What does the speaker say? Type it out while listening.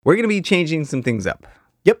We're going to be changing some things up.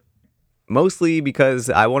 Yep. Mostly because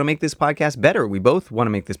I want to make this podcast better. We both want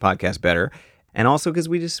to make this podcast better. And also because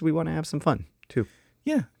we want to have some fun, too.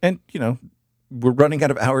 Yeah. And, we're running out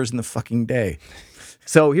of hours in the fucking day.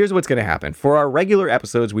 So here's what's going to happen. For our regular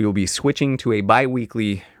episodes, we will be switching to a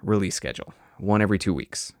bi-weekly release schedule, one every 2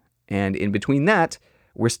 weeks. And in between that,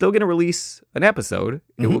 we're still going to release an episode.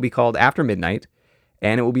 It will be called After Midnight,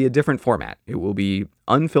 and it will be a different format. It will be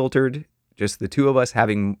unfiltered, just the two of us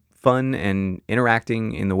having fun and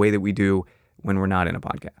interacting in the way that we do when we're not in a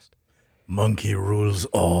podcast. Monkey rules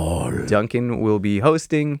all. Duncan will be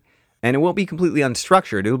hosting, and it won't be completely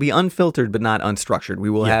unstructured. It'll be unfiltered, but not unstructured. We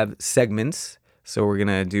will have segments. So we're going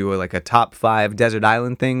to do a top 5 Desert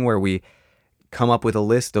Island thing where we come up with a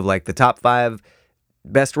list of the top 5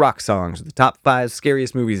 best rock songs, the top 5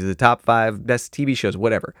 scariest movies, the top 5 best TV shows,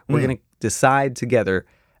 whatever. We're going to decide together,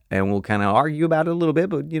 and we'll kind of argue about it a little bit,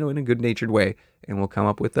 but, in a good-natured way. And we'll come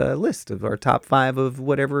up with a list of our top 5 of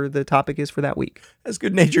whatever the topic is for that week. As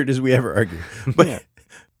good-natured as we ever argue. But yeah.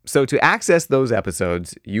 So to access those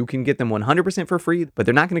episodes, you can get them 100% for free, but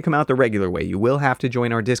they're not going to come out the regular way. You will have to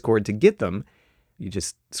join our Discord to get them. You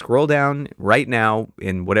just scroll down right now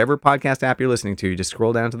in whatever podcast app you're listening to. You just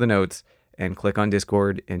scroll down to the notes and click on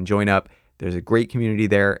Discord and join up. There's a great community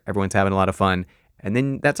there. Everyone's having a lot of fun. And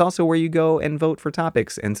then that's also where you go and vote for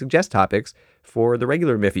topics and suggest topics for the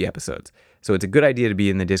regular Miffy episodes. So it's a good idea to be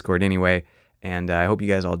in the Discord anyway. And I hope you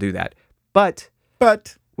guys all do that. But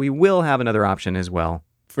we will have another option as well.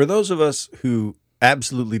 For those of us who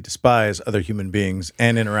absolutely despise other human beings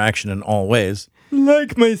and interaction in all ways,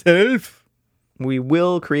 like myself, we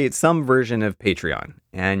will create some version of Patreon,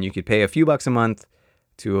 and you could pay a few bucks a month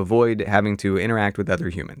to avoid having to interact with other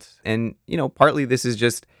humans. And, partly this is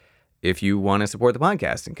just if you want to support the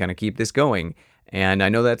podcast and kind of keep this going. And I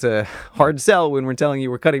know that's a hard sell when we're telling you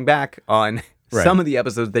we're cutting back on some of the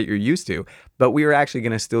episodes that you're used to, but we are actually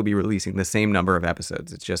going to still be releasing the same number of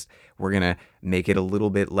episodes. It's just we're going to make it a little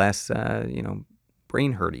bit less,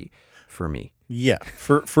 brain hurty for me. Yeah,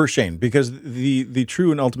 for Shane, because the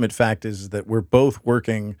true and ultimate fact is that we're both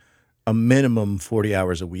working a minimum 40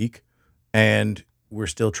 hours a week, and we're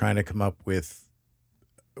still trying to come up with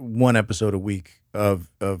one episode a week of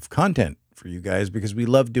content for you guys because we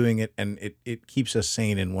love doing it, and it keeps us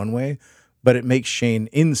sane in one way, but it makes Shane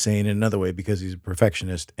insane in another way because he's a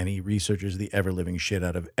perfectionist and he researches the ever-living shit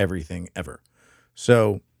out of everything ever.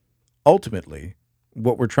 So ultimately,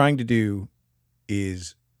 what we're trying to do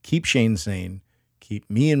is keep Shane sane, keep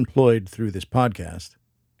me employed through this podcast,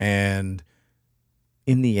 and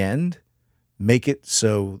in the end, make it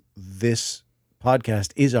so this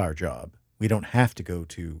podcast is our job. We don't have to go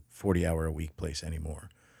to 40-hour-a-week place anymore.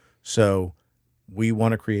 So we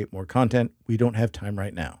want to create more content. We don't have time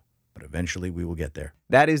right now, but eventually we will get there.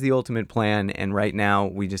 That is the ultimate plan, and right now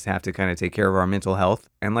we just have to kind of take care of our mental health.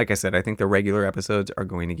 And like I said, I think the regular episodes are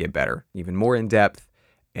going to get better, even more in-depth,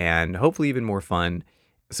 and hopefully even more fun.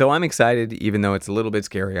 So I'm excited, even though it's a little bit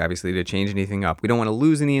scary, obviously, to change anything up. We don't want to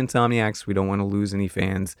lose any Insomniacs. We don't want to lose any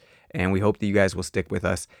fans. And we hope that you guys will stick with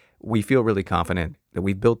us. We feel really confident that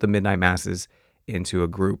we've built the Midnight Masses into a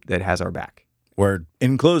group that has our back. Word.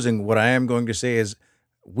 In closing, what I am going to say is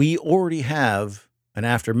we already have an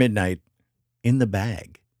After Midnight in the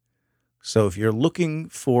bag. So if you're looking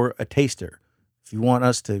for a taster, if you want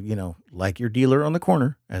us to, like your dealer on the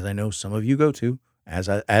corner, as I know some of you go to,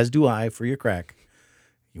 as do I for your crack,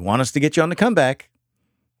 you want us to get you on the comeback,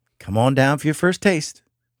 come on down for your first taste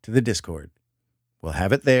to the Discord. We'll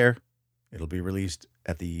have it there. It'll be released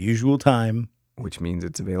at the usual time. Which means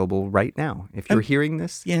it's available right now. If you're hearing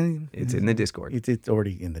this, it's in the Discord. It's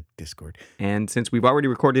already in the Discord. And since we've already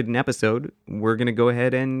recorded an episode, we're going to go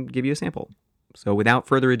ahead and give you a sample. So without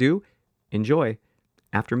further ado, enjoy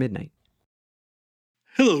After Midnight.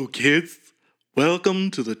 Hello, kids. Welcome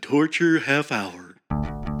to the Torture Half Hour.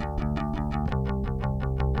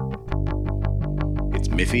 It's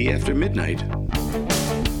Miffy After Midnight.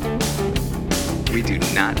 We do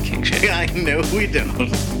not kink shame. I know we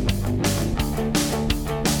don't.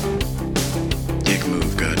 Dick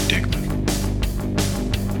move, God, dick move.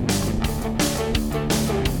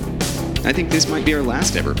 I think this might be our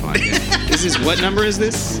last ever podcast. This is, what number is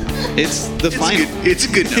this? It's the final. It's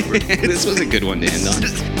a good number. This was a good one to end on.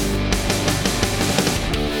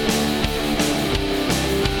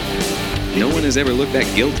 No one has ever looked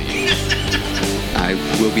that guilty. I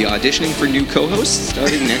will be auditioning for new co-hosts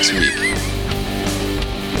starting next week.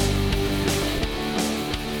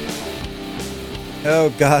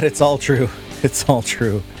 Oh, God, it's all true. It's all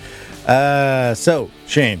true. So,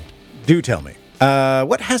 Shane, do tell me,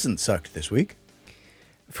 what hasn't sucked this week?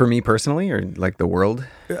 For me personally, or like the world?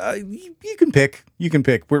 You can pick. You can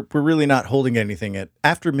pick. We're really not holding anything at.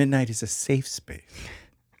 After Midnight is a safe space.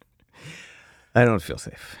 I don't feel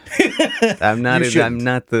safe. I'm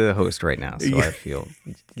not the host right now, so I feel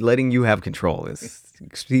letting you have control is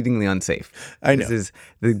exceedingly unsafe. I know. This is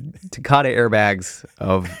the Takata airbags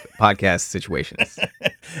of podcast situations.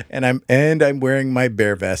 And I'm wearing my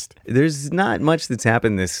bear vest. There's not much that's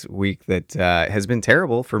happened this week that has been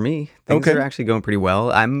terrible for me. Things Okay. are actually going pretty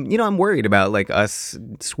well. I'm worried about like us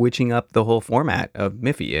switching up the whole format of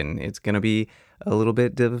Miffy, and it's going to be a little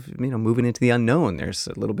bit of moving into the unknown. There's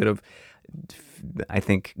a little bit of, I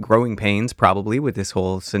think, growing pains probably with this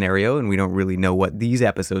whole scenario, and we don't really know what these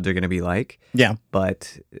episodes are going to be like. Yeah.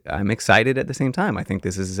 But I'm excited at the same time. I think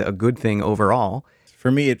this is a good thing overall. For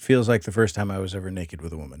me, it feels like the first time I was ever naked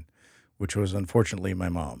with a woman, which was unfortunately my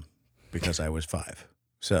mom, because I was 5.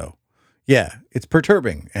 So, yeah, it's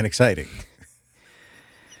perturbing and exciting.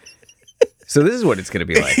 So this is what it's going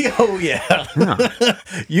to be like. Oh, yeah.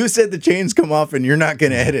 You said the chains come off and you're not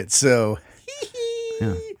going to edit, so.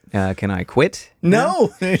 Can I quit?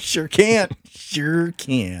 No, sure can't. Sure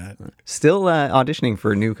can't. Still auditioning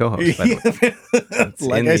for a new co-host, by the way. It's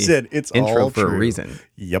Like in I the said, it's intro all for true. a reason.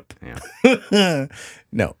 Yep. Yeah.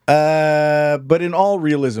 No. But in all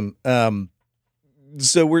realism,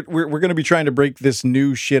 so we're going to be trying to break this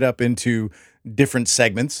new shit up into different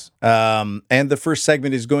segments. And the first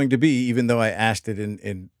segment is going to be, even though I asked it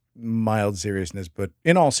in mild seriousness, but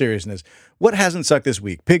in all seriousness, what hasn't sucked this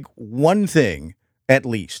week? Pick one thing at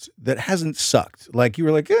least that hasn't sucked. Like you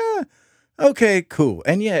were like, okay, cool.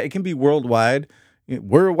 And yeah, it can be worldwide.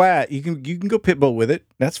 Worldwide, you can go Pitbull with it.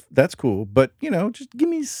 That's cool. But just give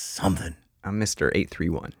me something. I'm Mr.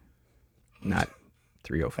 831, not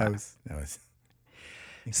 305. That was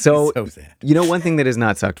So, so sad. one thing that has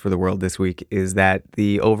not sucked for the world this week is that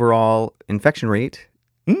the overall infection rate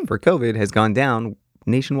for COVID has gone down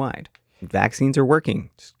nationwide. Vaccines are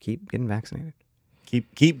working. Just keep getting vaccinated.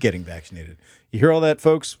 Keep getting vaccinated. You hear all that,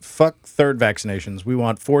 folks? Fuck third vaccinations. We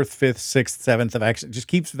want 4th, 5th, 6th, 7th vaccine. Just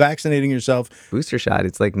keep vaccinating yourself. Booster shot,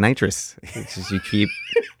 it's like nitrous. It's just you keep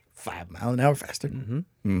 5 miles an hour faster.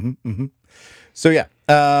 So yeah,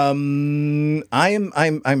 I'm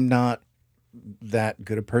not that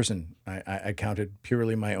good a person. I counted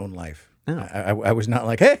purely my own life. Oh. I was not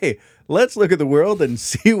like, hey, let's look at the world and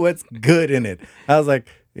see what's good in it. I was like,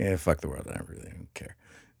 yeah, fuck the world. I really don't care.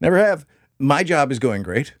 Never have. My job is going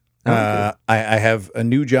great. I have a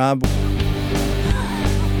new job.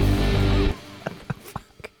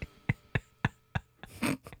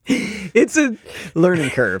 It's a learning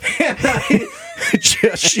curve. I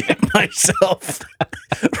just shit myself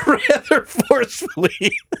rather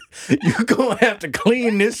forcefully. You're going to have to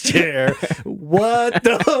clean this chair. What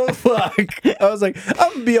the fuck? I was like, I'm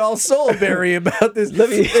going to be all soulberry about this. Let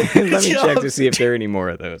me check to see if there are any more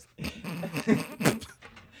of those.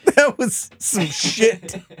 That was some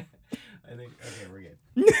shit. I think, okay, we're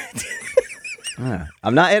good.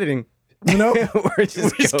 I'm not editing. No, We're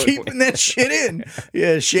just going keeping that shit in.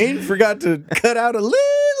 Yeah, Shane forgot to cut out a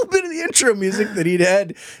little bit of the intro music that he'd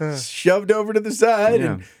had shoved over to the side,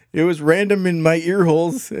 and it was random in my ear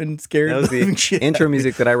holes and scared That was the living the shit intro out of me.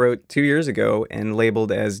 music that I wrote 2 years ago and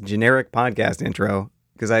labeled as generic podcast intro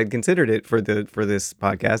because I had considered it for this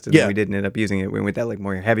podcast, and then we didn't end up using it. We went with that like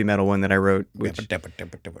more heavy metal one that I wrote, which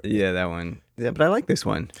yeah, that one. Yeah, but I like this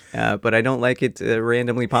one. But I don't like it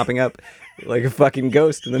randomly popping up like a fucking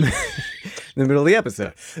ghost in the middle of the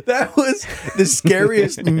episode. That was the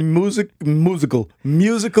scariest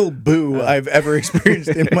musical boo I've ever experienced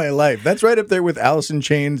in my life. That's right up there with Alice in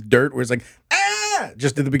Chains' Dirt, where it's like,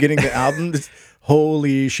 just at the beginning of the album.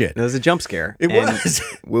 Holy shit. That was a jump scare. It was.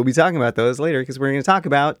 We'll be talking about those later because we're going to talk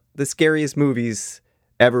about the scariest movies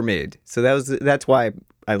ever made. So that's why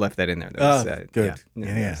I left that in there. That was, good. Yeah.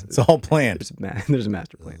 Yeah. It's all planned. There's a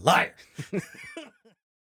master plan. Liar.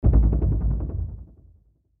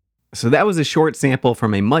 So that was a short sample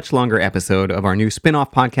from a much longer episode of our new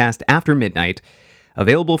spin-off podcast, After Midnight,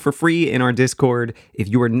 available for free in our Discord. If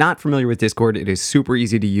you are not familiar with Discord, it is super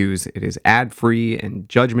easy to use. It is ad-free and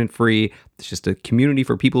judgment-free. It's just a community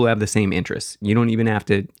for people who have the same interests. You don't even have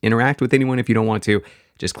to interact with anyone if you don't want to.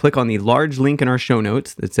 Just click on the large link in our show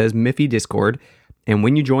notes that says Miffy Discord, and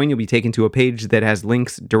when you join, you'll be taken to a page that has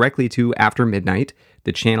links directly to After Midnight,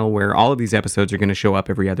 the channel where all of these episodes are going to show up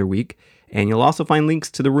every other week. And you'll also find links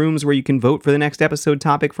to the rooms where you can vote for the next episode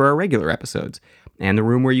topic for our regular episodes, and the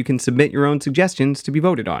room where you can submit your own suggestions to be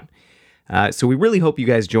voted on. So we really hope you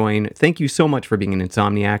guys join. Thank you so much for being an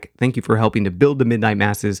insomniac. Thank you for helping to build the midnight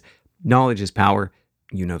masses. Knowledge is power.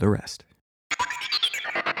 You know the rest.